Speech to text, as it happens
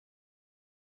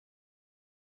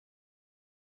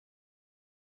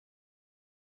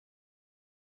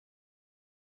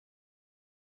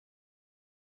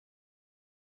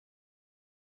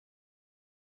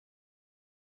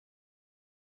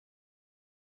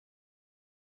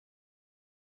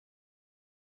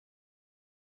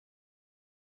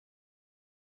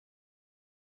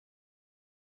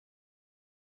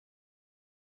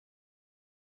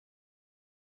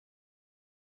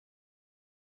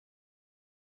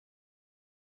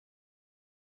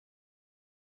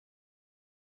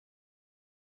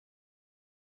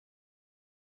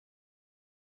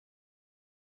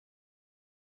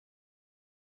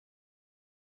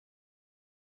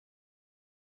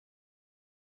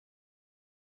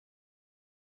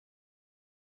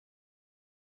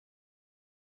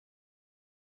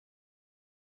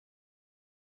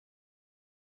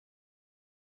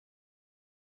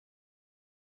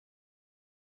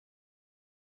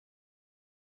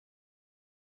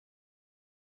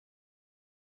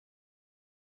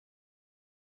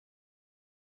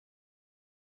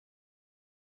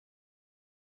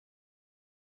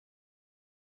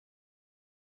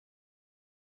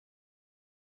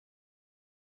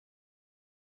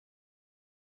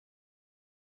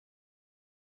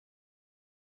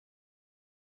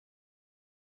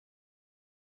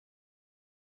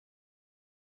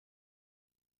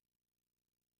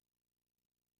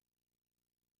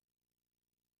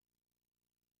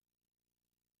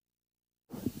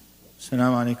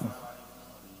السلام عليكم.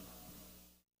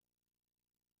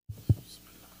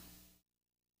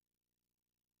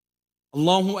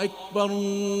 الله أكبر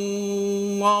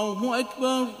الله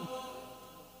أكبر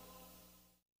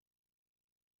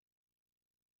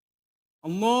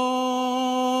الله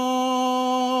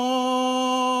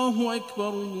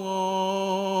أكبر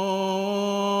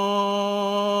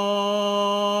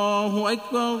الله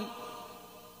أكبر.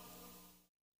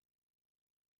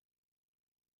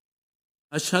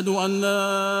 أشهد أن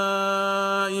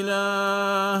لا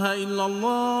إله إلا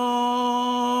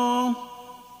الله.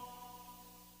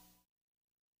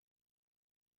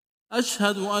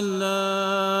 أشهد أن لا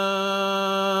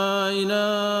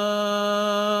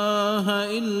إله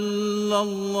إلا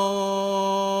الله.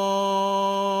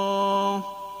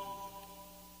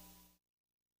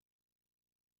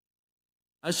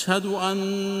 أشهد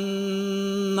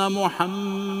أن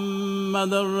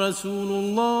محمدًا رسول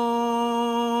الله.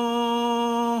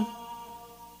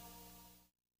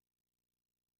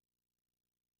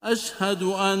 أشهد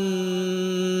أن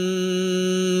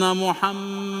محمدًا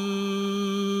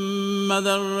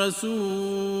رسول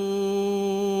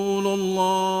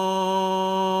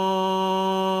الله.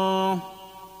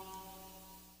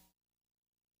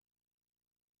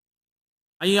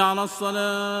 حي على الصلاة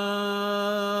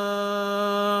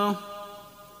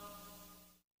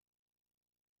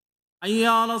حي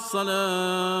على الصلاة.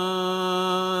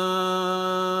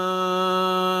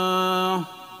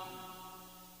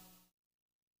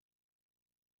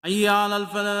 حي على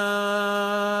الفلاح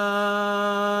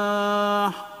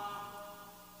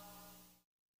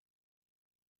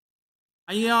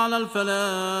حي على الفلاح.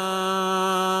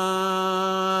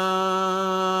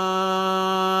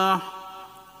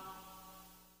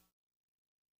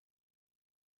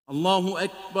 الله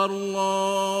أكبر الله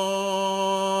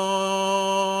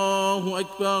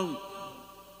أكبر.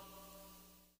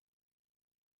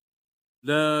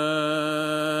 لا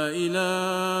إله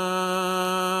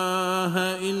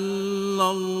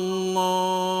إلا الله.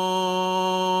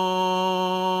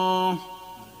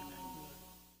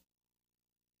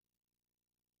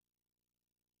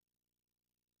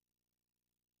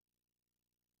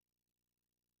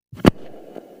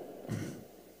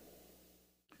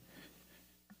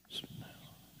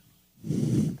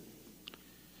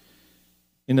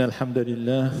 إن الحمد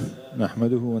لله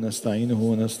نحمده ونستعينه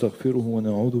ونستغفره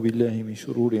ونعوذ بالله من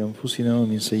شرور أنفسنا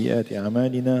ومن سيئات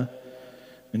أعمالنا.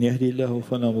 من يهدي الله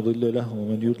فلا مضل له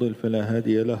ومن يضلل فلا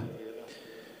هادي له.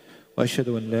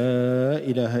 وأشهد أن لا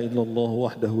إله إلا الله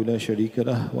وحده لا شريك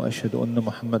له وأشهد أن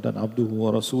محمدًا عبده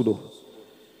ورسوله.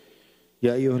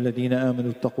 يا أيها الذين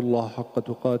آمنوا اتقوا الله حق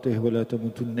تقاته ولا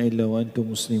تموتن إلا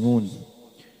وأنتم مسلمون.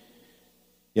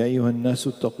 يا أيها الناس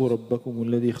اتقوا ربكم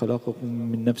الذي خلقكم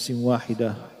من نفس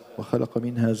واحدة وخلق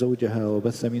منها زوجها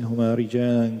وبث منهما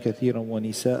رجالا كثيرا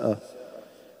ونساء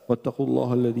واتقوا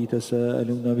الله الذي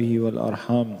تساءلون به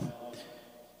والأرحام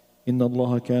إن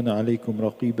الله كان عليكم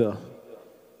رقيبا.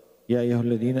 يا أيها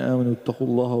الذين آمنوا اتقوا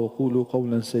الله وقولوا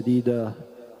قولا سديدا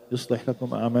يصلح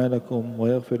لكم أعمالكم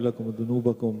ويغفر لكم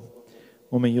ذنوبكم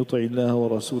ومن يطع الله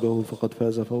ورسوله فقد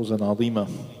فاز فوزا عظيما.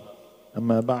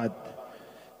 أما بعد،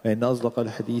 فإن أصدق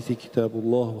الحديث كتاب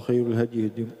الله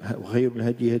وخير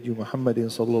الهدي هدي محمد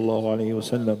صلى الله عليه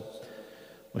وسلم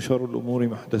وشر الأمور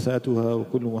محدثاتها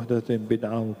وكل محدثة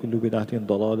بدعة وكل بدعة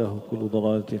ضلالة وكل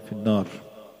ضلالة في النار.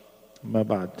 أما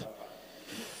بعد.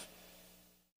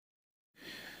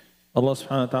 الله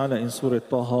سبحانه وتعالى in سورة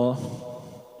طه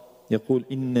يقول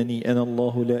إنني أنا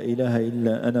الله لا إله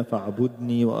إلا أنا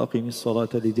فاعبدني وأقم الصلاة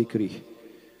لذكري.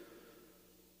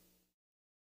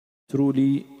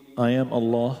 Truly, I am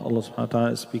Allah. Allah subhanahu wa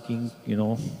ta'ala is speaking,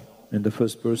 in the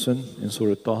first person in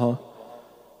Surah Taha.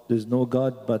 There is no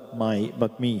God but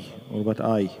me, or but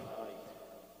I.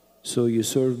 So you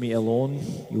serve me alone,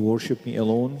 you worship me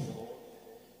alone,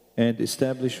 and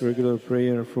establish regular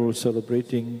prayer for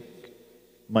celebrating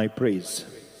my praise.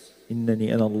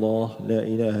 إنني أنا الله لا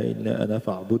إله إلا أنا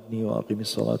فاعبدني وأقم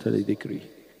الصلاة لذكري.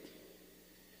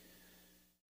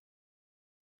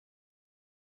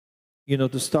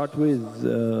 To start with,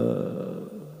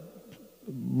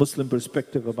 Muslim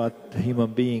perspective about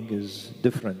human being is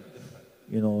different.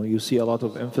 You see a lot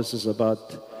of emphasis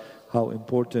about how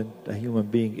important a human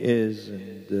being is,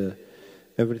 and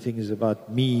everything is about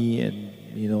me, and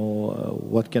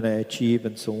what can I achieve,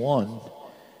 and so on.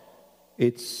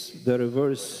 It's the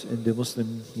reverse in the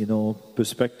Muslim,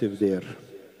 perspective there.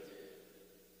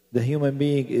 The human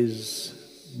being is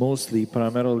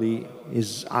primarily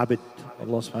is abid.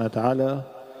 Allah subhanahu wa ta'ala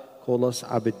call us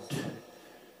abid.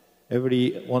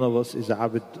 Every one of us is a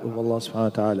abid of Allah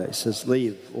subhanahu wa ta'ala. It's a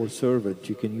slave or servant.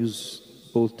 You can use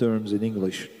both terms in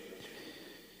English.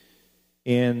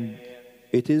 And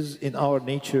it is in our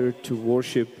nature to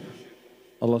worship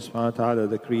Allah subhanahu wa ta'ala,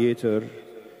 the Creator,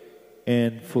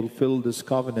 and fulfill this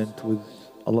covenant with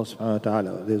Allah subhanahu wa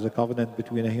ta'ala. There's a covenant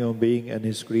between a human being and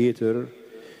his Creator,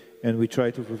 and we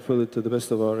try to fulfill it to the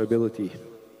best of our ability.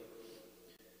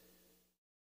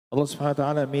 Allah subhanahu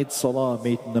wa ta'ala made salah,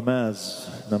 made namaz,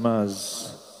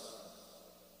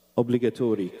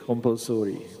 obligatory,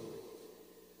 compulsory.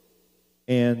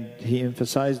 And He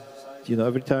emphasized,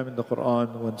 every time in the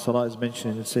Quran when salah is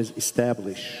mentioned, it says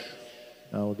establish.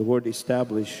 Now, the word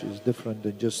establish is different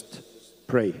than just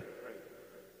pray.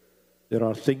 There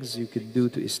are things you can do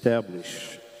to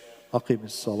establish. Aqim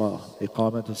as-salah,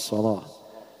 iqamat as-salah.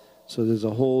 So there's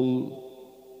a whole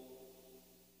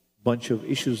bunch of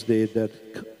issues there that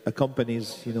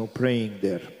accompanies, praying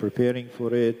there, preparing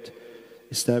for it,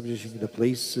 establishing the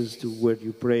places to where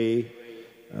you pray,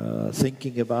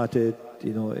 thinking about it.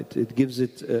 It gives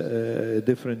it a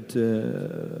different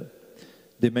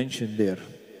dimension there.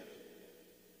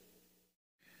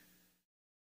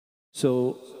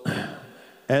 So,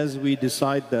 as we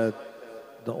decide that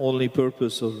the only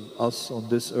purpose of us on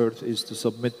this earth is to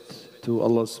submit to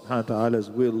Allah subhanahu wa ta'ala's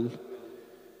will,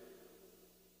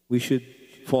 we should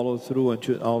follow through and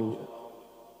should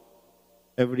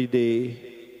every day,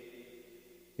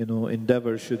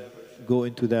 endeavor should go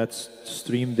into that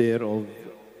stream there of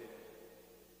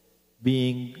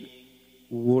being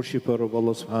worshipper of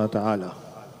Allah subhanahu wa ta'ala.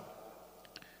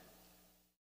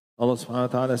 Allah subhanahu wa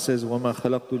ta'ala says, وَمَا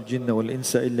خَلَقْتُ الْجِنَّ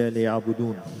وَالْإِنسَ إِلَّا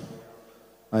لِيَعْبُدُونَ.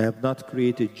 I have not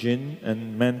created jinn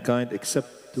and mankind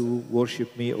except to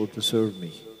worship me or to serve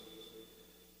me.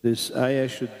 This ayah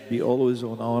should be always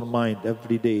on our mind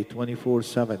every day,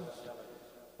 24/7.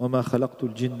 وَمَا خَلَقْتُ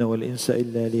الْجِنَّ وَالْإِنسَ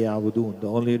إِلَّا لِيَعْبُدُونَ. The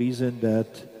only reason that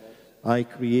I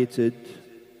created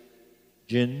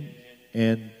jinn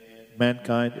and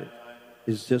mankind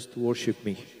is just to worship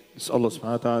me. It's Allah subhanahu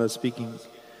wa ta'ala speaking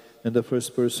in the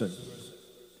first person.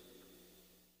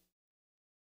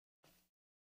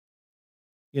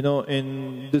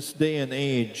 In this day and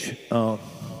age,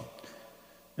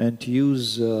 and to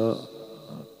use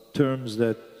terms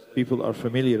that people are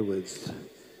familiar with,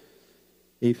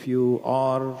 if you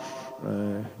are,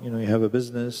 you have a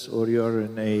business, or you're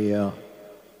in a,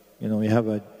 you have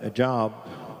a job,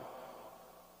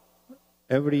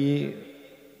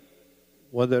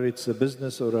 whether it's a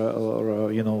business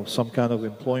or some kind of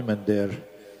employment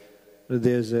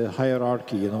there's a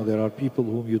hierarchy. There are people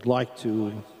whom you'd like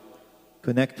to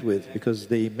connect with because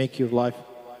they make your life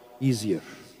easier.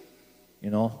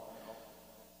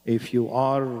 If you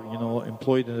are,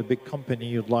 employed in a big company,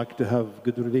 you'd like to have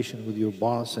good relation with your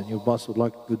boss, and your boss would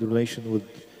like good relation with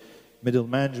middle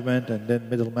management, and then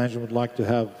middle management would like to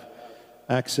have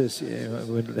access,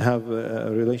 would have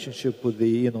a relationship with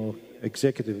the,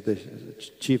 executive, the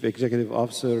chief executive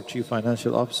officer, chief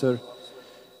financial officer.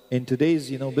 In today's,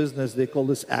 business, they call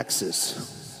this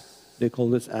access. They call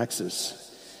this access.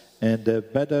 And the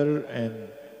better and,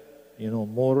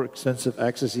 more extensive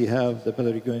access you have, the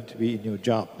better you're going to be in your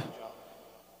job.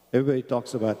 Everybody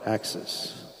talks about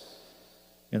access.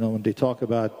 When they talk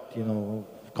about,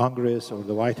 Congress or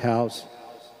the White House,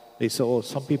 they say, oh,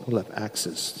 some people have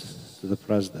access to the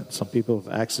president. Some people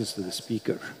have access to the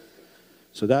speaker.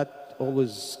 So that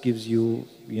always gives you,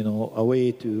 a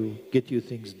way to get you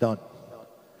things done.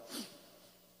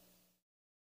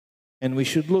 And we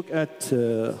should look at,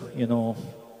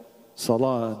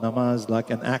 salah, namaz, like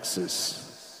an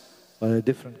access, but a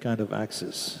different kind of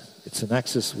access. It's an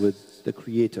access with the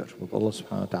Creator, with Allah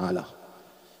subhanahu wa ta'ala.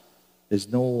 There's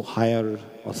no higher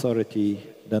authority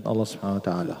than Allah subhanahu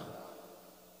wa ta'ala.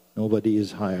 Nobody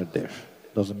is higher there.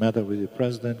 Doesn't matter whether you're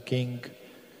president, king,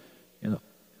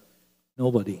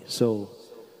 nobody. So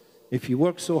if you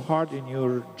work so hard in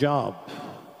your job,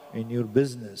 in your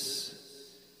business,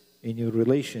 in your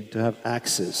relation to have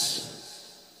access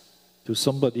to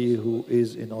somebody who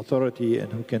is in authority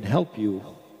and who can help you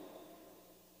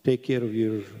take care of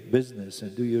your business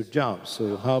and do your job.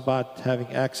 So how about having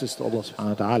access to Allah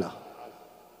subhanahu wa ta'ala?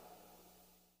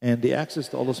 And the access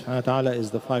to Allah subhanahu wa ta'ala is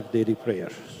the 5 daily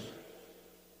prayer.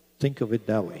 Think of it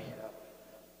that way.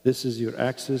 This is your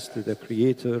access to the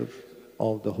Creator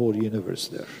of the whole universe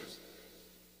there.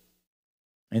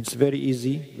 And it's very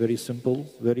easy, very simple,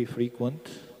 very frequent.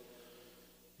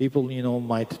 People,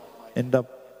 might end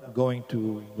up going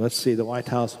to, let's say, the White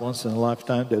House once in a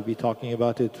lifetime. They'll be talking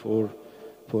about it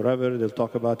forever. They'll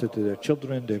talk about it to their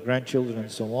children, their grandchildren,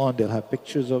 and so on. They'll have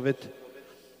pictures of it.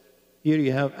 Here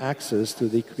you have access to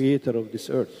the Creator of this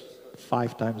earth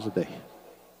 5 times a day.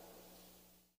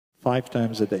 5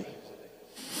 times a day.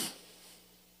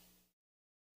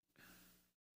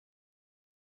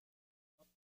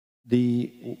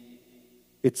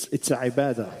 it's a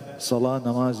ibadah. Salah,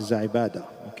 namaz is a ibadah,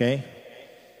 okay?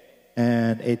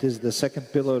 And it is the second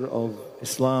pillar of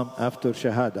Islam after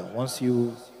Shahada. Once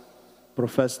you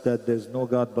profess that there's no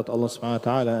God but Allah subhanahu wa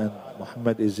ta'ala and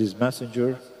Muhammad is his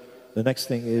messenger, the next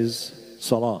thing is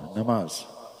Salah, namaz.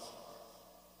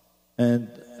 And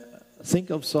think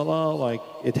of Salah like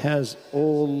it has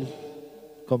all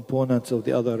components of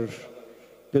the other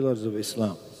pillars of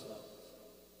Islam.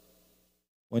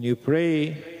 When you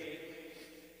pray,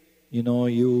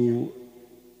 you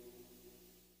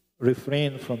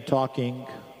refrain from talking,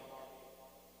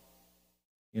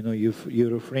 you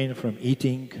refrain from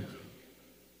eating,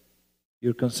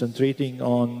 you're concentrating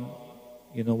on,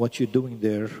 what you're doing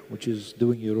there, which is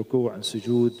doing your ruku' and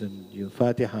sujood and your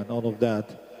Fatiha and all of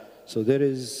that. So there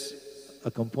is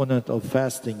a component of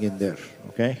fasting in there,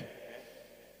 okay?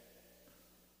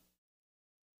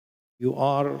 You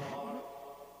are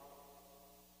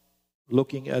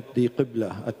looking at the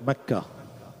Qibla, at Mecca.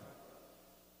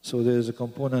 So there is a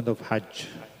component of Hajj.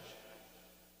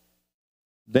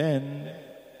 Then,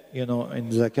 in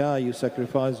Zakah, you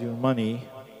sacrifice your money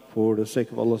for the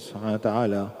sake of Allah subhanahu wa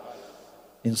ta'ala.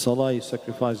 In Salah, you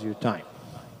sacrifice your time.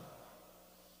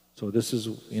 So this is,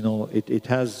 it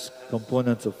has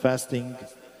components of fasting,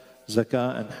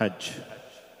 Zakah, and Hajj.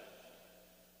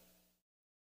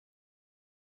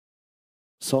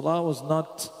 Salah was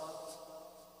not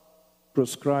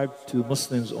prescribed to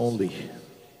Muslims only.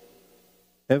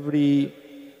 Every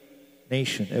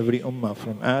nation, every ummah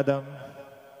from Adam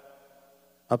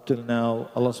up till now,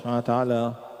 Allah subhanahu wa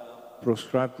ta'ala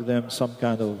prescribed to them some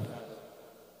kind of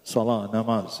salah,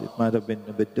 namaz. It might have been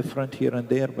a bit different here and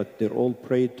there, but they're all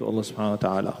prayed to Allah subhanahu wa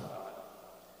ta'ala.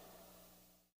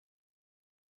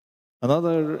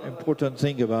 Another important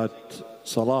thing about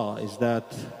salah is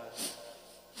that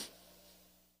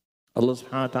Allah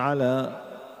subhanahu wa ta'ala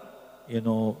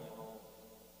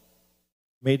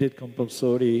made it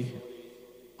compulsory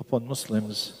upon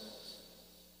Muslims.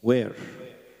 Where?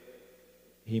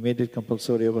 He made it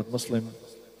compulsory upon Muslim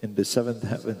in the seventh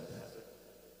heaven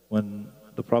when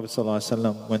the Prophet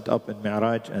ﷺ went up in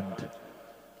Mi'raj and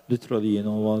literally,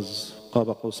 was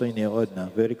Qaba Qusayni aw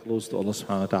Adna, very close to Allah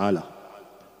subhanahu wa ta'ala.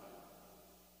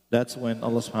 That's when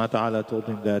Allah subhanahu wa ta'ala told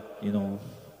him that,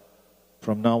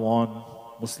 from now on,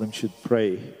 Muslims should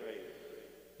pray.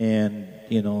 And,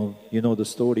 the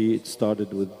story, it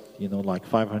started with, like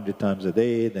 500 times a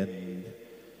day. Then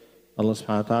Allah subhanahu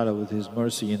wa ta'ala, with His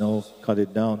mercy, cut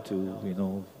it down to,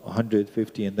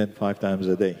 150 and then 5 times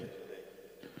a day.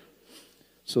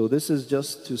 So this is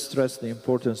just to stress the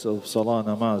importance of Salah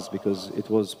namaz because it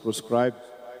was prescribed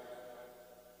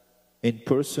in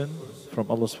person from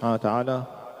Allah subhanahu wa ta'ala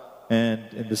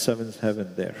and in the seventh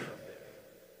heaven there.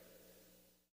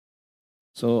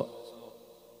 So,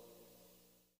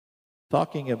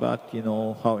 talking about,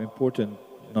 how important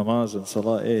namaz and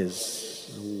salah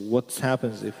is, what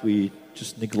happens if we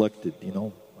just neglect it,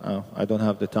 I don't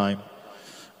have the time,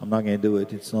 I'm not going to do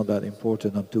it, it's not that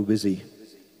important, I'm too busy.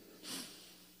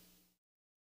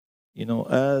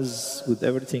 As with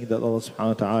everything that Allah subhanahu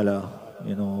wa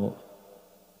ta'ala,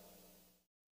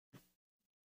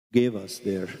 gave us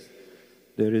there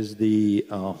is the,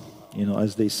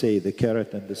 as they say, the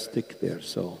carrot and the stick there.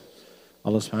 So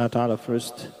Allah subhanahu wa ta'ala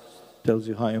first tells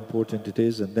you how important it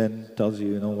is and then tells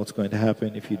you, what's going to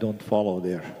happen if you don't follow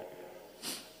there.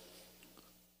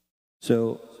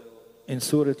 So in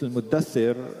Surah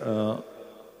Al-Muddathir,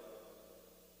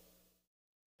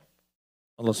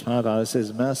 Allah subhanahu wa ta'ala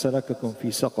says, مَا سَلَكَكُمْ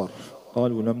فِي سَقَرٍ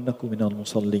قَالُوا لَمْ نَكُ مِنَ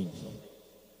الْمُصَلِّينَ.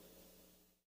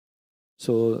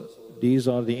 So these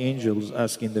are the angels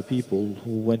asking the people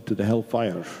who went to the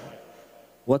hellfire,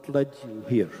 what led you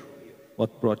here?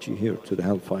 What brought you here to the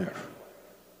hellfire?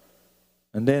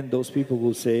 And then those people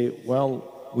will say,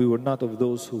 well, we were not of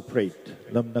those who prayed.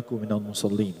 لَمْ نَكُ مِنَ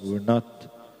الْمُصَلِّينَ. We were not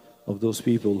of those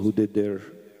people who did their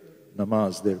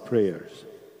namaz, their prayers.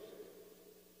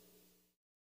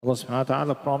 Allah subhanahu wa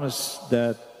ta'ala promised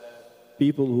that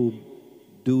people who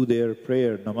do their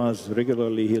prayer, namaz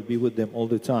regularly, He'll be with them all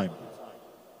the time.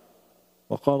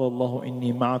 وَقَالَ اللَّهُ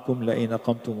إِنِّي مَعَكُمْ لَئِنْ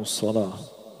أَقَمْتُمُ الصَّلَاةِ.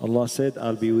 Allah said,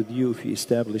 I'll be with you if you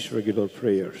establish regular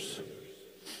prayers.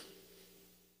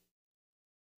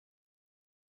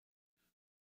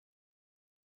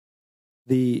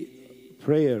 The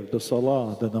prayer, the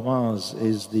salah, the namaz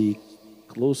is the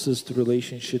closest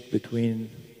relationship between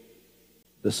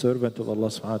the servant of Allah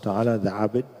subhanahu wa ta'ala, the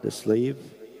abid, the slave.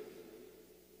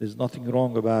 There's nothing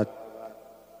wrong about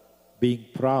being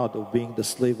proud of being the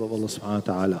slave of Allah subhanahu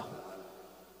wa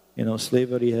ta'ala.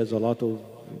 Slavery has a lot of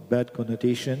bad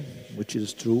connotation, which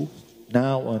is true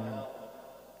now and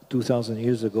 2,000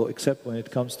 years ago, except when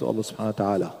it comes to Allah subhanahu wa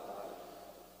ta'ala.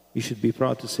 You should be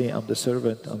proud to say, I'm the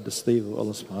servant, I'm the slave of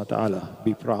Allah subhanahu wa ta'ala.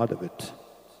 Be proud of it.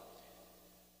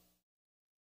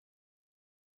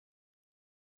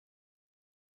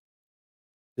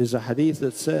 There's a hadith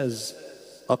that says,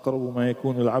 أقرب ما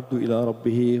يكون العبد إلى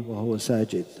ربه وهو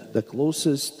ساجد. The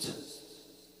closest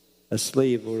a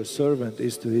slave or a servant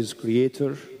is to his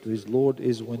creator, to his Lord,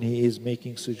 is when he is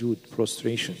making sujood,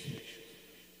 prostration.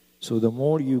 So the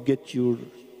more you get your,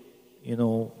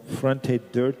 front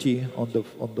head dirty on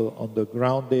the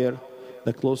ground there,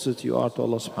 the closest you are to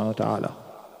Allah subhanahu wa ta'ala.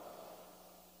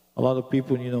 A lot of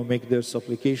people, make their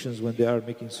supplications when they are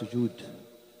making sujood,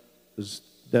 because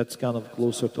that's kind of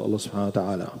closer to Allah subhanahu wa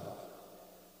ta'ala.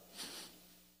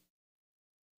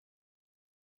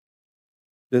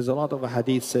 There's a lot of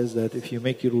hadith says that if you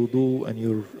make your wudu and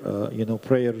your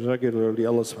prayer regularly,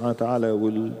 Allah subhanahu wa ta'ala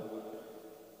will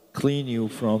clean you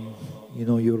from,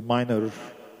 your minor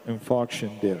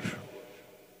infarction there.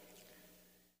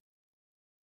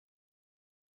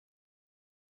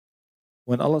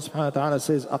 When Allah subhanahu wa ta'ala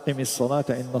says, أقم الصلاة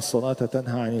إن الصلاة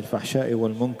تنهى عن الفحشاء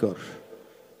والمنكر,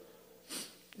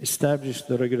 establish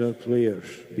the regular prayer,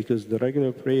 because the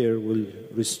regular prayer will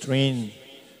restrain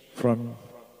from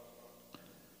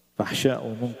fahsha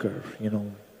or munkar,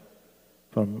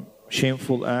 from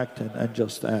shameful act and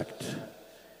unjust act.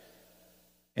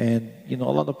 And, a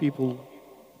lot of people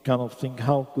kind of think,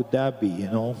 how could that be,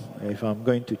 if I'm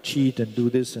going to cheat and do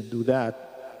this and do that,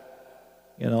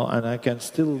 and I can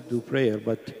still do prayer.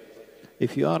 But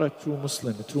if you are a true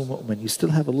Muslim, a true mu'min, you still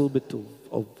have a little bit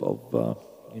of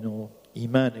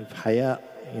iman, of haya,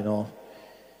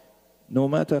 no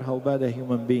matter how bad a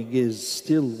human being is,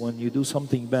 still when you do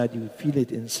something bad, you feel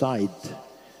it inside.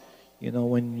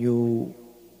 When you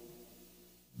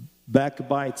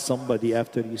backbite somebody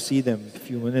after you see them a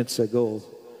few minutes ago,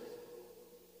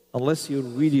 unless you're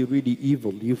really, really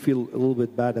evil, you feel a little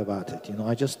bit bad about it.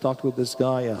 I just talked with this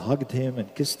guy, I hugged him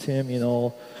and kissed him,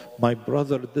 my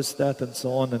brother, this, that, and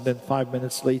so on, and then 5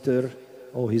 minutes later,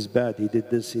 oh, he's bad, he did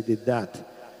this, he did that.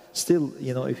 Still,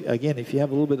 if you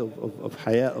have a little bit of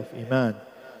haya, of iman,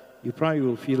 you probably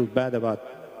will feel bad about,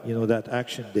 that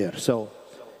action there. So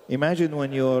imagine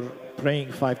when you're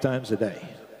praying 5 times a day.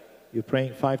 You're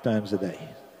praying 5 times a day.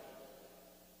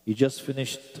 You just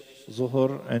finished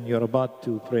Zuhr and you're about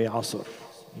to pray Asr.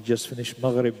 You just finished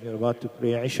Maghrib, you're about to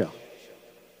pray Isha.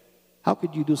 How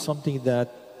could you do something that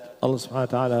Allah subhanahu wa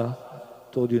ta'ala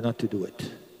told you not to do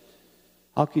it?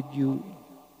 How could you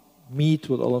meet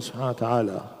with Allah subhanahu wa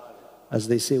ta'ala, as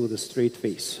they say, with a straight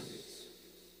face?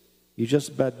 You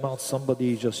just badmouthed somebody,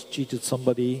 you just cheated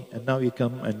somebody, and now you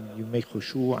come and you make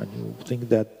khushu' and you think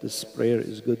that this prayer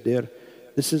is good there.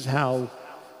 This is how,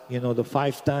 the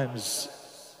 5 times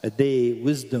a day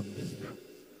wisdom,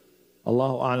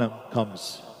 Allahu A'lam,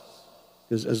 comes.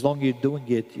 Because as long as you're doing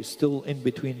it, you're still in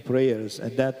between prayers,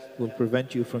 and that will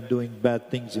prevent you from doing bad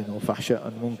things, fahsha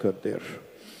and munkar there.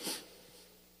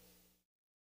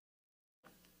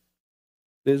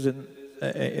 There's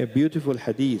a beautiful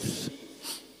hadith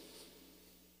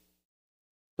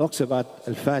talks about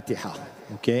Al-Fatiha,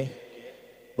 okay?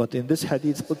 But in this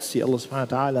hadith Qudsi, Allah subhanahu wa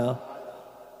ta'ala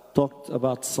talked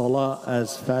about Salah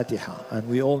as Fatiha. And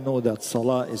we all know that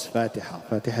Salah is Fatiha,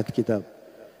 Fatihat Kitab.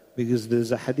 Because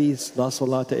there's a hadith, La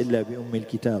salata illa bi ummil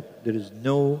kitab. There is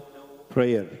no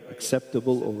prayer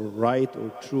acceptable or right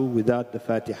or true without the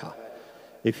Fatiha.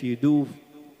 If you do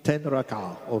 10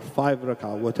 rak'ah or 5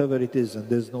 rak'ah, whatever it is, and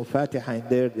there's no Fatiha in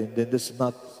there, then this is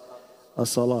not a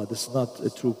Salah, this is not a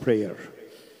true prayer.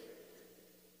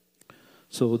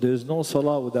 So there's no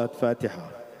Salah without Fatiha.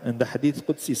 And the Hadith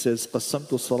Qudsi says, قَسَّمْتُ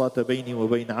الصَّلَاةَ بَيْنِي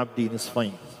وَبَيْنَ عَبْدِي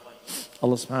نِصْفَيْنِ.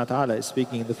 Allah subhanahu wa ta'ala is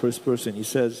speaking in the first person. He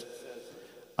says,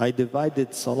 I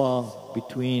divided Salah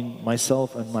between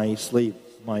myself and my slave,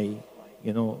 my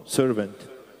servant,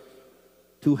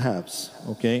 2 halves,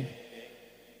 okay?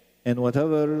 And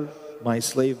whatever my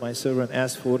slave, my servant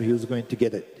asked for, he was going to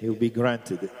get it. He will be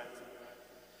granted it.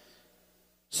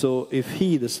 So if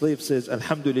he, the slave, says,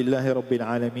 Alhamdulillahi Rabbil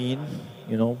Alameen,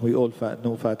 we all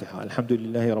know Fatiha,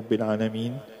 Alhamdulillahi Rabbil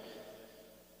Alameen,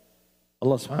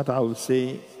 Allah subhanahu wa ta'ala will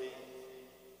say,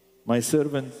 my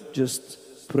servant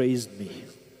just praised me.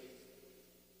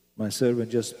 My servant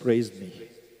just praised me.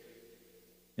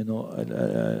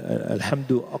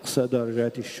 Alhamdu aqsa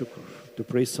darajati shukr. To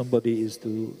praise somebody is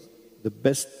the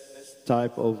best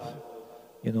type of,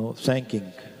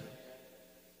 thanking.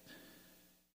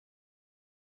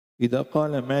 إذا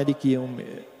قال مالك يوم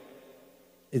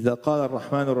إذا قال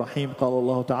الرحمن الرحيم قال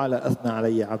الله تعالى أثنى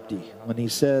علي عبدي. When he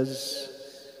says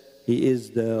he is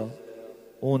the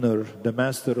owner, the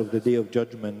master of the day of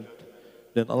judgment,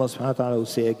 then Allah subhanahu wa ta'ala will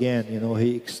say again,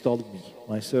 he extolled me,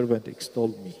 my servant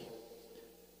extolled me.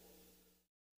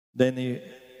 Then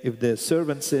if the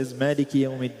servant says, Maliki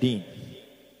yawmiddin,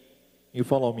 you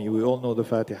follow me, we all know the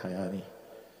Fatiha, yani.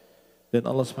 Then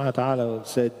Allah subhanahu wa ta'ala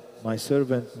said, my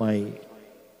servant, my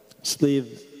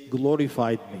slave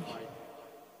glorified me.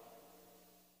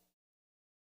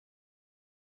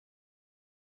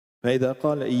 فإذا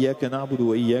قال إياك نعبد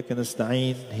وإياك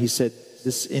نستعين, he said,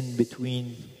 this in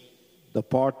between the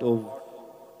part of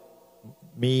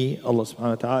me, Allah subhanahu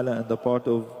wa ta'ala, and the part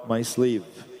of my slave.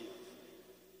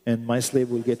 And my slave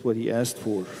will get what he asked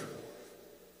for.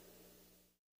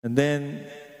 And then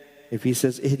if he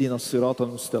says, اهدنا الصراط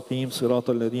المستقيم صراط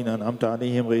الذين أنعمت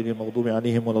عليهم غير المغضوب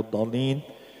عليهم ولا الضالين,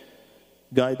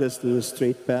 guide us to the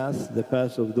straight path, the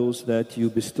path of those that you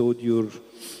bestowed your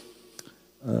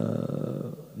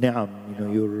ni'am,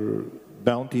 your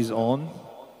bounties on,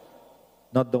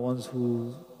 not the ones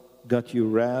who got your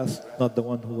wrath, not the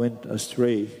one who went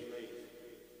astray.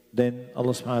 Then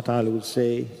Allah subhanahu wa ta'ala will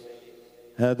say,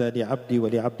 هذا لعبدي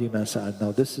ولعبدي ما سأل.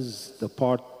 Now this is the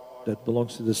part that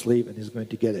belongs to the slave and he's going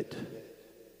to get it.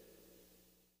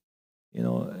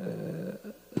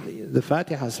 The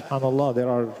Fatiha, subhanAllah, there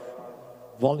are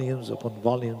volumes upon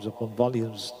volumes upon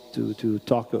volumes to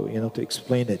talk, to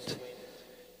explain it.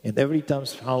 And every time,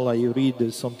 subhanAllah, you read,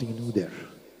 there's something new there.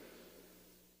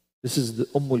 This is the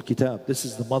Ummul Kitab. This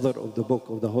is the mother of the book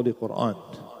of the Holy Quran.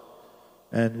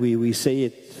 And we say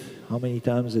it how many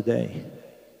times a day?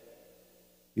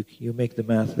 You make the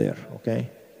math there, okay?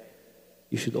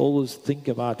 You should always think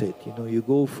about it. You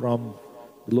go from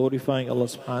glorifying Allah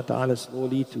subhanahu wa ta'ala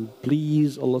slowly to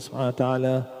please Allah subhanahu wa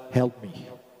ta'ala, help me.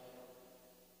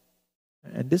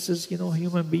 And this is,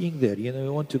 human being there.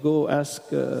 You want to go ask,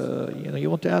 you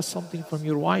want to ask something from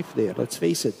your wife there. Let's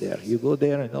face it there. You go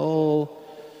there and, oh,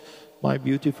 my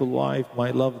beautiful wife,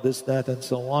 my love, this, that, and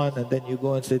so on. And then you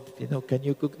go and say, can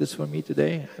you cook this for me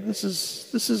today? And this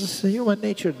is human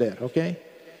nature there, okay?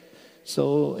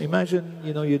 So imagine,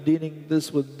 you're dealing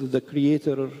this with the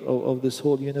creator of this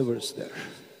whole universe there.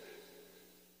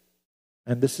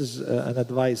 And this is an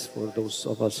advice for those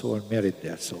of us who are married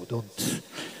there. So don't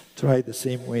try the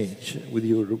same way with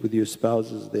your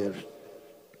spouses there.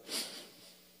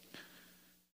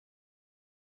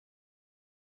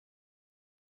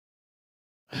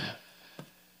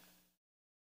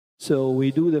 So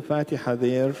we do the Fatiha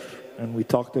there, and we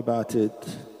talked about it.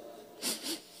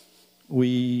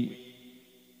 We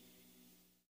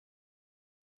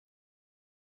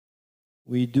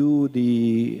do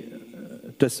the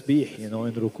tasbih, in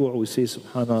ruku' we say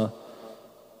Subhana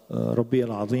Rabbi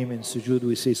al-Azim. In sujood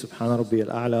we say Subhana Rabbi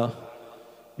al-A'la.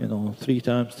 3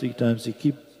 times. You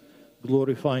keep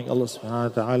glorifying Allah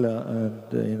subhanahu wa ta'ala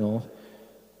and,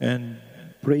 and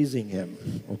praising Him,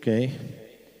 okay?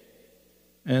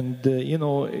 And,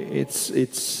 it's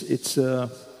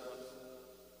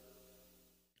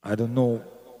I don't know.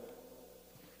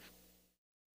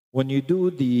 When you do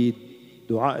the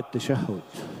Dua al-Tashahhud,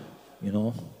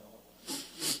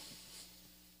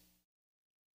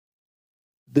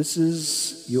 this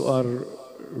is, you are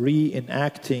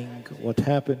reenacting what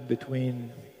happened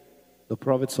between the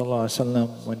Prophet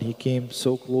ﷺ when he came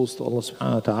so close to Allah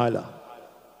subhanahu wa ta'ala.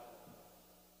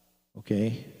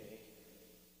 Okay?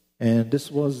 And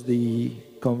this was the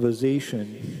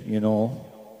conversation,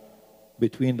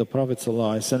 between the Prophet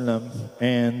ﷺ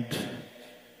and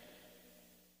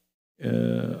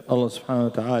Allah subhanahu wa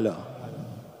ta'ala.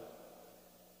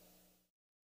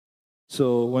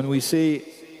 So when we say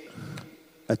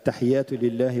التحيات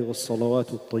لله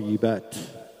والصلوات الطيبات,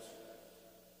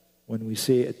 when we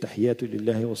say التحيات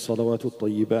لله والصلوات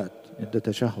الطيبات in the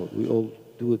tashahhud, we all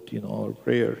do it, our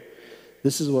prayer.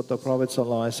 This is what the Prophet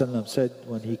ﷺ said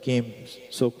when he came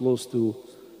so close to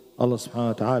Allah subhanahu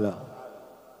wa ta'ala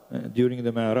during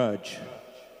the Mi'raj.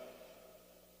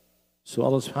 So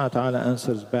Allah subhanahu wa ta'ala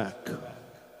answers back.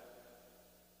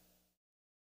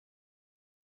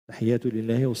 تحيات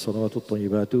لله والصلوات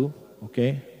الطيبات.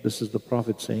 Okay, this is the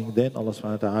Prophet saying. Then Allah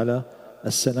subhanahu wa ta'ala,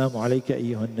 Assalamu alayka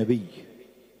ayyuhan nabi.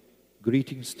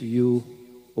 Greetings to you,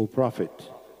 O Prophet.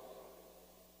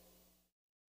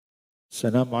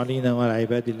 Assalamu alayna wa ala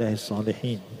ibadillahi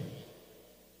salihin.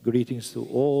 Greetings to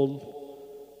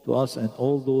us and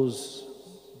all those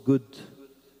good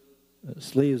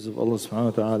slaves of Allah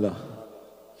subhanahu wa ta'ala.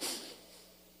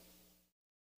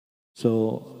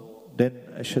 So then,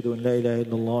 Ashhadu an la ilaha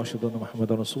illallah, Ashhadu anna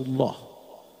Muhammadan Rasulullah.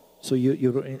 So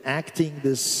you're enacting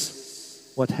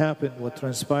this, what happened, what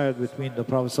transpired between the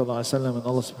Prophet ﷺ and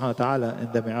Allah subhanahu wa ta'ala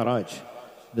in the Mi'raj,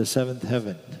 the 7th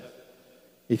heaven.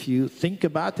 If you think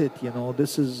about it,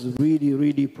 this is really,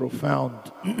 really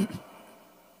profound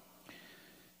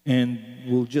and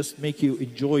will just make you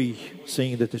enjoy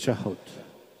saying the tashahhud.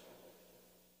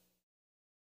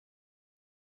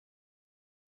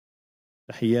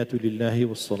 تحيات لله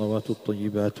والصلوات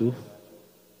الطيبات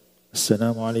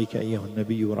السلام عليك أيها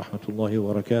النبي ورحمة الله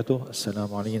وبركاته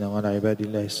السلام علينا وعلى عباد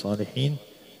الله الصالحين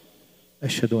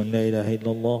أشهد أن لا إله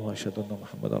إلا الله وأشهد أن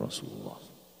محمدا رسول الله.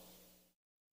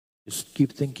 Just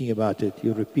keep thinking about it.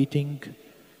 You're repeating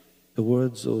the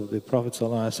words of the Prophet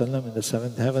ﷺ in the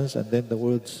seventh heavens and then the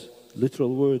words,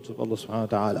 literal words of Allah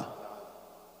subhanahu wa ta'ala.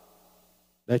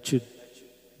 That should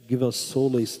give us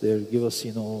solace there, give us,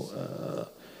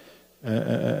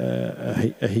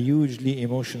 a hugely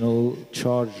emotional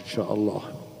charge, inshaAllah.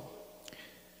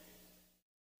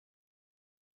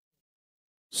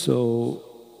 So,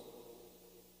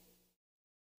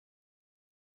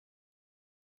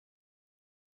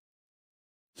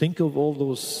 think of all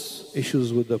those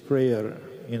issues with the prayer.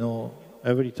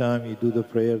 Every time you do the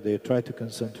prayer there, try to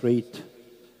concentrate,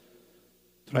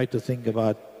 try to think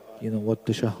about, what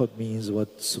tashahhud means,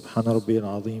 what Subhana Rabbiyal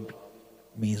Azim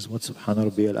means, what Subhana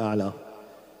Rabbiyal A'la.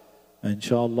 And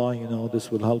inshallah,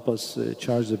 this will help us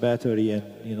charge the battery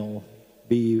and,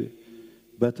 be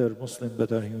better Muslim,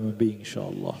 better human being,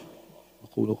 inshallah.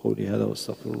 أقول قولي هذا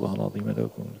واستغفر الله العظيم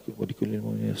لكم ولكل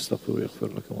المؤمنين استغفروا يغفر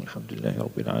لكم والحمد لله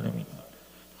رب العالمين.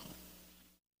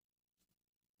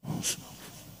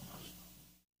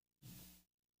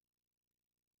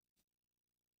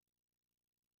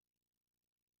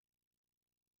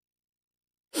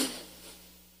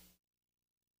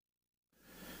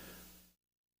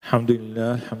 الحمد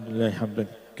لله حمدا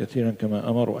كثيرا كما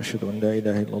أمر وأشهد أن لا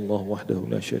إله إلا الله وحده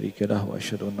لا شريك له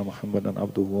وأشهد أن محمدا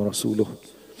عبده ورسوله.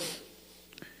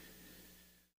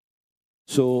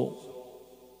 So,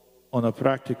 on a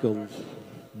practical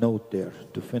note there,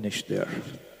 to finish there,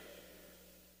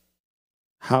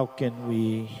 how can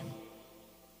we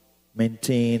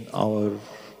maintain our,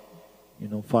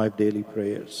 5 daily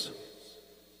prayers?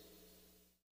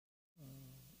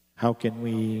 How can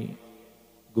we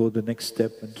go the next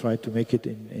step and try to make it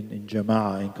in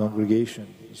jama'ah, in congregation,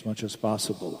 as much as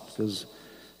possible? Because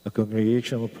a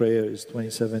congregational prayer is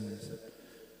 27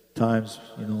 times,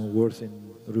 worth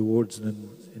in rewards than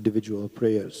individual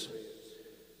prayers.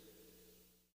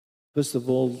 First of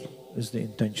all is the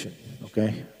intention,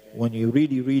 okay? When you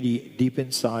really, really deep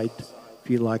inside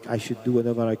feel like I should do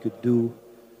whatever I could do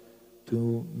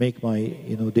to make my,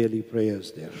 daily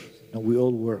prayers there. Now we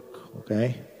all work,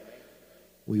 okay?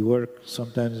 We work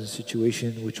sometimes in a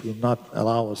situation which will not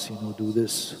allow us, do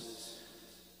this.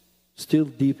 Still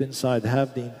deep inside,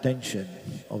 have the intention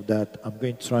of that. I'm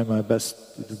going to try my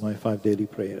best to do my 5 daily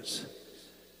prayers.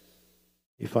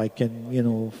 If I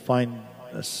can, find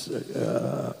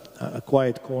a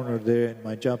quiet corner there in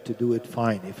my job to do it,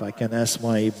 fine. If I can ask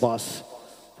my boss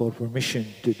for permission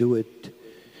to do it.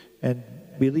 And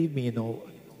believe me,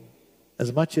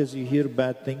 as much as you hear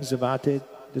bad things about it,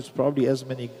 there's probably as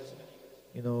many,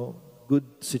 good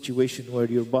situation where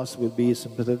your boss will be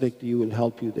sympathetic to you, will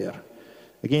help you there.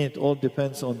 Again, it all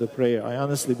depends on the prayer. I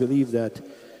honestly believe that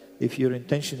if your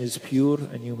intention is pure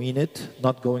and you mean it,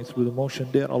 not going through the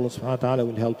motion there, Allah subhanahu wa ta'ala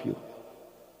will help you.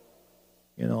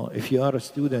 If you are a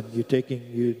student,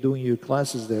 you're doing your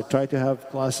classes there, try to have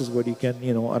classes where you can,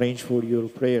 arrange for your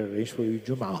prayer, arrange for your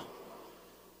Jum'ah.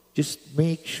 Just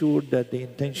make sure that the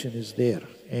intention is there.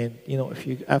 And, if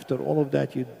you, after all of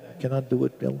that, you cannot do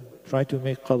it, well, try to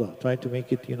make qada, try to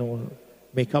make it,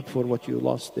 make up for what you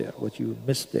lost there, what you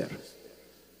missed there.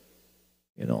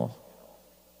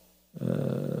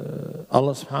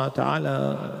 Allah subhanahu wa ta'ala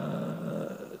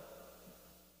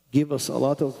give us a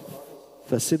lot of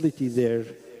facility there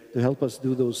to help us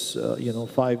do those,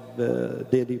 5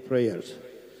 daily prayers.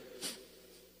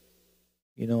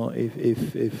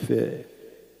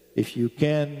 If you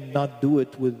cannot do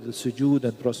it with the sujood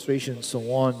and prostration and so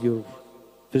on, you're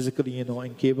physically,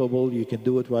 incapable, you can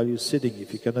do it while you're sitting.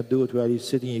 If you cannot do it while you're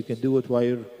sitting, you can do it while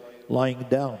you're lying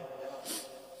down.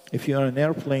 If you're on an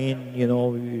airplane, you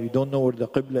don't know where the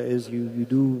qibla is, you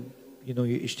do, you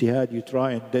ijtihad, you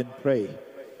try and then pray.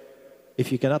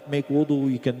 If you cannot make wudu,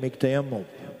 you can make tayammum.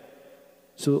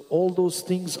 So all those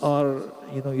things are,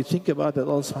 you think about it,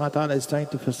 Allah subhanahu wa ta'ala is trying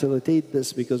to facilitate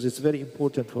this because it's very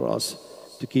important for us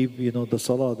to keep, the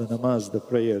salah, the namaz, the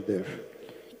prayer there.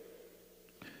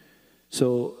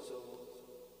 So,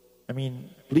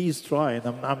 please try.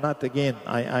 And I'm not, again,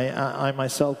 I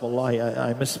myself, wallahi,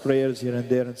 I miss prayers here and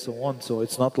there and so on. So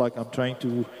it's not like I'm trying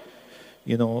to,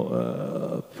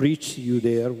 preach to you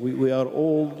there. We are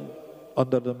all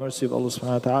under the mercy of Allah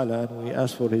subhanahu wa ta'ala, and we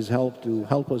ask for His help to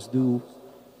help us do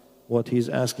what He's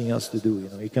asking us to do.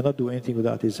 You cannot do anything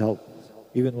without His help,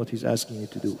 even what He's asking you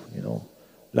to do.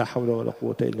 La hawla wa la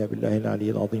quwwata illa billahi al-ali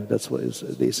al-azim. That's what is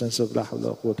the essence of la hawla wa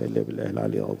la quwwata illa billahi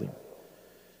al-ali al-azim.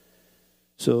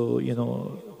 So,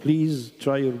 please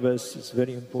try your best. It's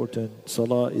very important.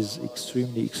 Salah is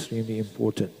extremely, extremely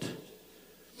important.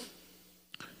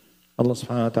 Allah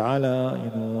subhanahu wa ta'ala,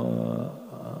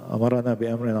 أمرنا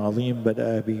بأمر عظيم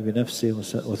بدأ به بنفسه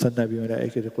وثنى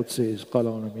بملائكة قدسه إذ قال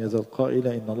ولم يزل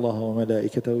قائلا إن الله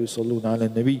وملائكته يصلون على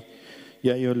النبي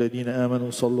يا أيها الذين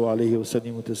آمنوا صلوا عليه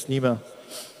وسلموا تسليما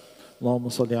اللهم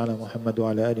صل على محمد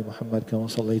وعلى آل محمد كما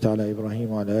صليت على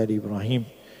إبراهيم وعلى آل إبراهيم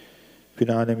في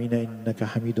العالمين إنك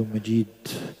حميد مجيد.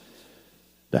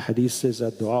 The hadith says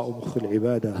that dua مخ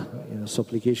العبادة,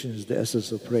 supplication is the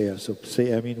essence of prayer. So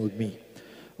say Ameen with me.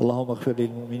 اللهم اغفر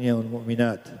للمؤمنين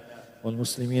والمؤمنات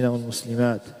والمسلمين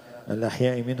والمسلمات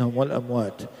الأحياء منهم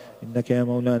والأموات إنك يا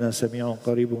مولانا سميع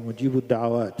قريب مجيب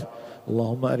الدعوات.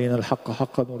 اللهم أرنا الحق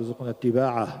حقا وارزقنا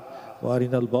اتباعه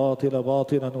وأرنا الباطل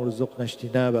باطلا وارزقنا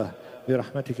اجتنابه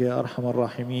برحمتك يا أرحم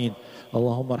الراحمين.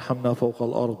 اللهم ارحمنا فوق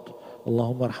الأرض،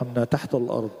 اللهم ارحمنا تحت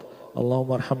الأرض،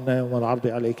 اللهم ارحمنا يوم العرض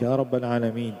عليك يا رب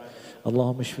العالمين.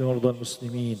 اللهم اشف مرضى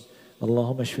المسلمين،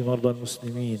 اللهم اشف مرضى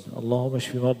المسلمين، اللهم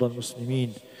اشف مرضى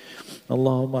المسلمين.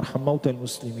 اللهم ارحم موتى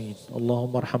المسلمين،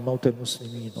 اللهم ارحم موتى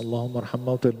المسلمين، اللهم ارحم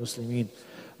موتى المسلمين.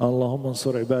 اللهم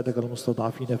انصر عبادك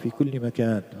المستضعفين في كل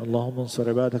مكان، اللهم انصر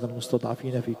عبادك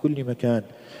المستضعفين في كل مكان.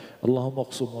 اللهم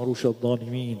اقسم عروش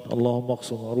الظالمين، اللهم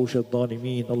اقسم عروش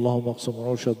الظالمين، اللهم اقسم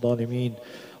عروش الظالمين.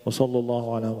 وصلى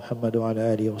الله على محمد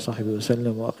وعلى آله وصحبه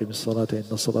وسلم. وأقم الصلاة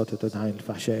إن الصلاة تنهى عن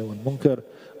الفحشاء والمنكر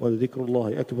ولذكر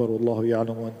الله أكبر والله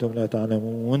يعلم وأنتم لا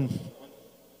تعلمون.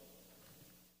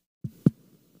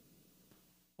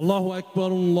 الله أكبر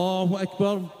الله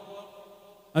أكبر.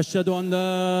 أشهد أن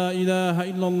لا إله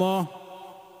إلا الله.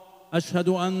 أشهد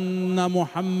أن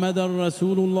محمدا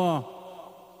رسول الله.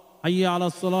 حي على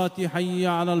الصلاة حي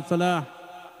على الفلاح.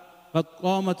 قد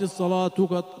قامت الصلاة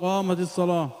قد قامت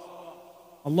الصلاة.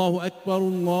 الله أكبر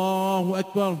الله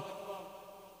أكبر.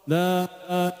 لا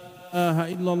إله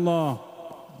إلا الله.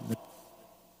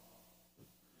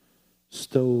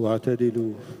 استووا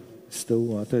واعتدلوا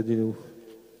استووا واعتدلوا.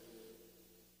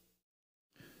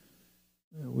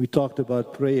 We talked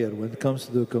about prayer. When it comes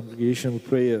to the congregational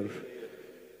prayer,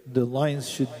 the lines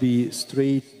should be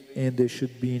straight and there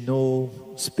should be no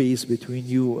space between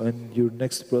you and your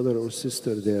next brother or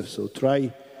sister there. So try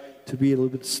to be a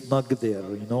little bit snug there,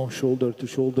 shoulder to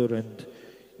shoulder and,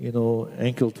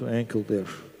 ankle to ankle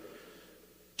there.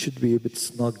 It should be a bit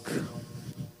snug.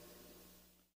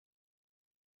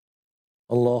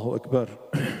 Allahu Akbar.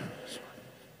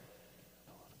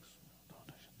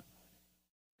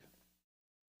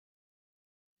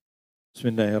 بسم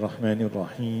الله الرحمن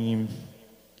الرحيم.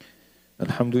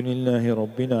 الحمد لله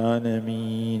رب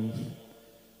العالمين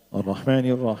الرحمن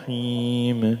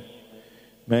الرحيم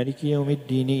مالك يوم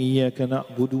الدين إياك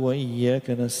نعبد وإياك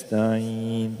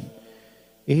نستعين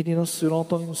اهدنا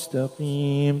الصراط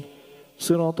المستقيم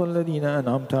صراط الذين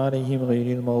أنعمت عليهم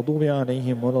غير المغضوب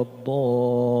عليهم ولا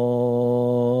الضالين.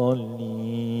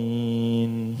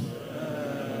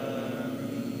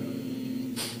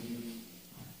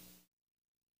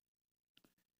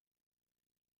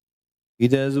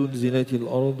 إذا زلزلت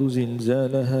الأرض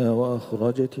زلزالها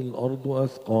وأخرجت الأرض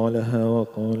أثقالها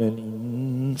وقال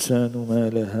الإنسان ما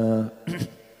لها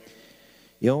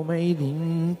يومئذ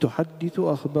تحدث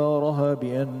أخبارها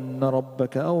بأن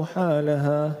ربك أوحى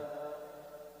لها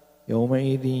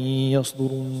يومئذ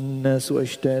يصدر الناس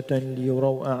أشتاتا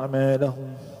ليروا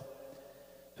أعمالهم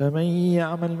فمن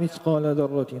يعمل مثقال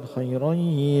ذرة خيرا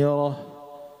يره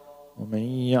ومن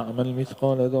يعمل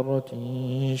مثقال ذرة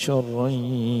شرا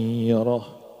يره.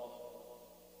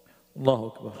 الله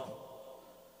أكبر.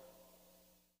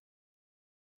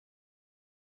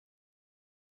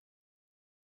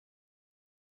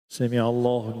 سمع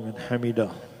الله لمن حمده.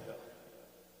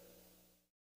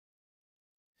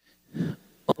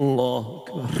 الله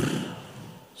أكبر.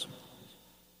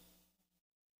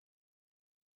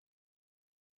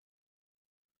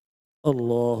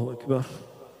 الله أكبر.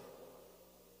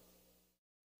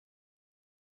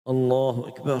 الله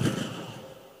أكبر.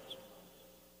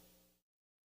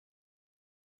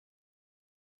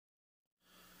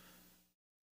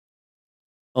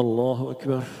 الله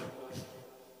أكبر.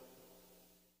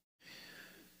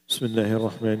 بسم الله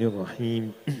الرحمن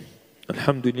الرحيم.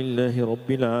 الحمد لله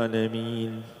رب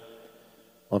العالمين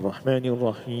الرحمن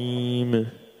الرحيم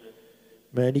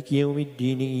مالك يوم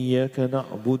الدين إياك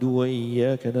نعبد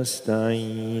وإياك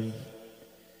نستعين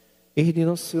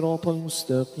اهدنا الصراط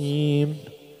المستقيم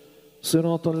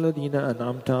صراط الذين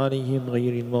أنعمت عليهم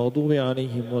غير المغضوب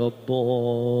عليهم ولا الضالين.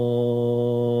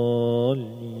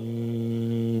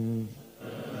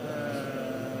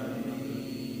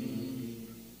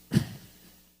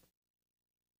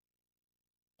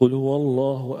 قل هو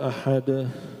الله أحد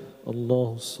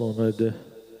الله الصمد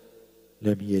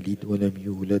لم يلد ولم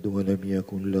يولد ولم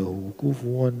يكن له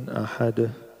كفوا أحد.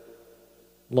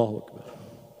 الله أكبر.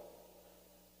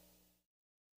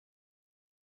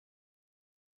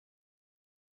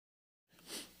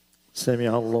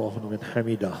 سمع الله لمن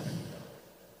حمده.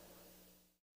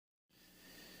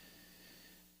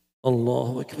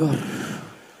 الله أكبر.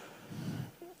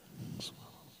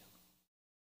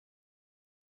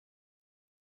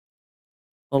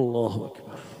 الله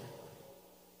أكبر.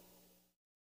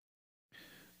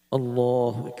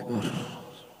 الله أكبر.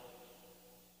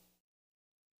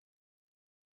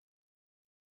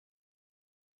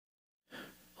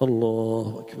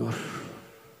 الله أكبر.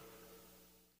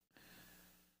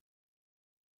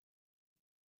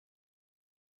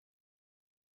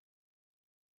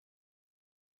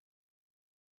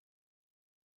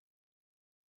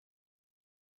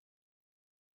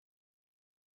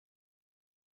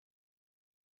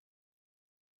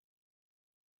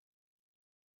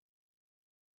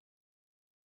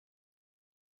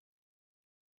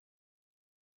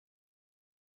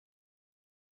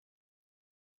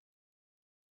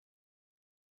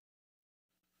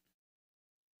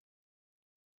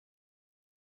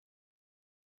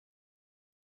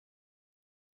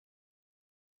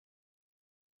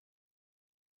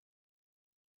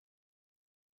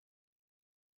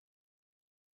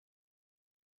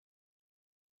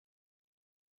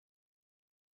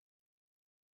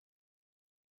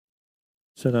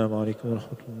 السلام عليكم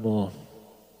ورحمة الله.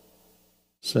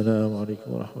 السلام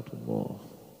عليكم ورحمة الله.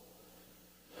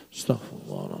 استغفر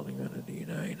الله العظيم الذي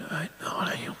لا إله إلا هو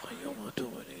الحي القيوم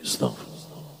وأتوب إليه. استغفر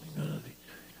الله العظيم الذي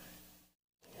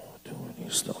وأتوب إليه.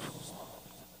 استغفر الله.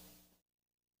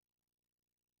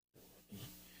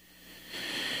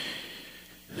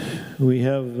 We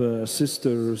have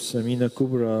Sister Samina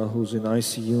Kubra who's in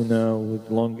ICU now with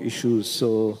lung issues,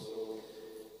 so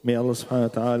may Allah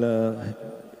subhanahu wa ta'ala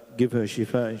give her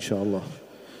shifa inshallah.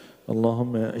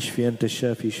 اللهم اشفي أنت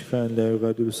الشافي شفاء لا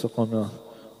يغادر سقما.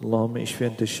 اللهم اشفي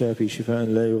أنت الشافي شفاء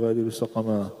لا يغادر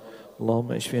سقما.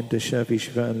 اللهم اشفي أنت الشافي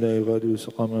شفاء لا يغادر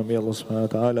سقما. May Allah subhanahu wa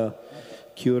ta'ala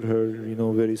cure her,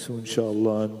 very soon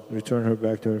inshallah, and return her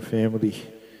back to her family.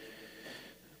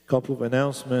 Couple of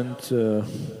announcements.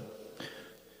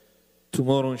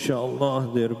 Tomorrow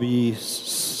inshallah there will be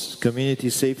community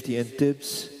safety and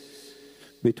tips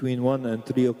between 1 and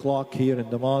 3 o'clock here in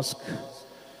the mosque.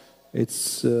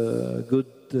 It's a good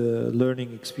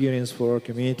learning experience for our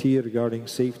community regarding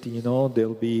safety.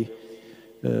 There'll be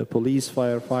police,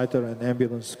 firefighter, and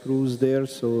ambulance crews there.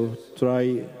 So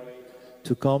try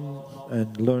to come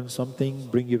and learn something.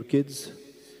 Bring your kids.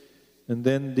 And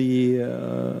then the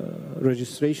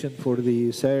registration for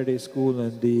the Saturday school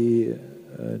and the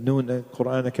Noon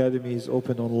Quran Academy is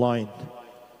open online.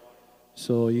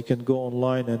 So you can go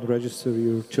online and register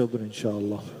your children,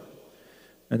 inshallah.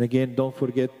 And again, don't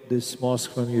forget this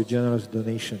mosque from your generous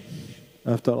donation.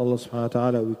 After Allah subhanahu wa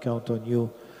ta'ala, we count on you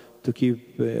to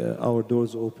keep our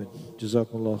doors open.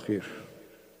 Jazakumullah khair.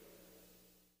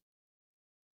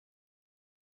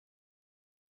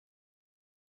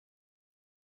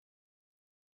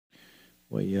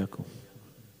 Wa iyyakum.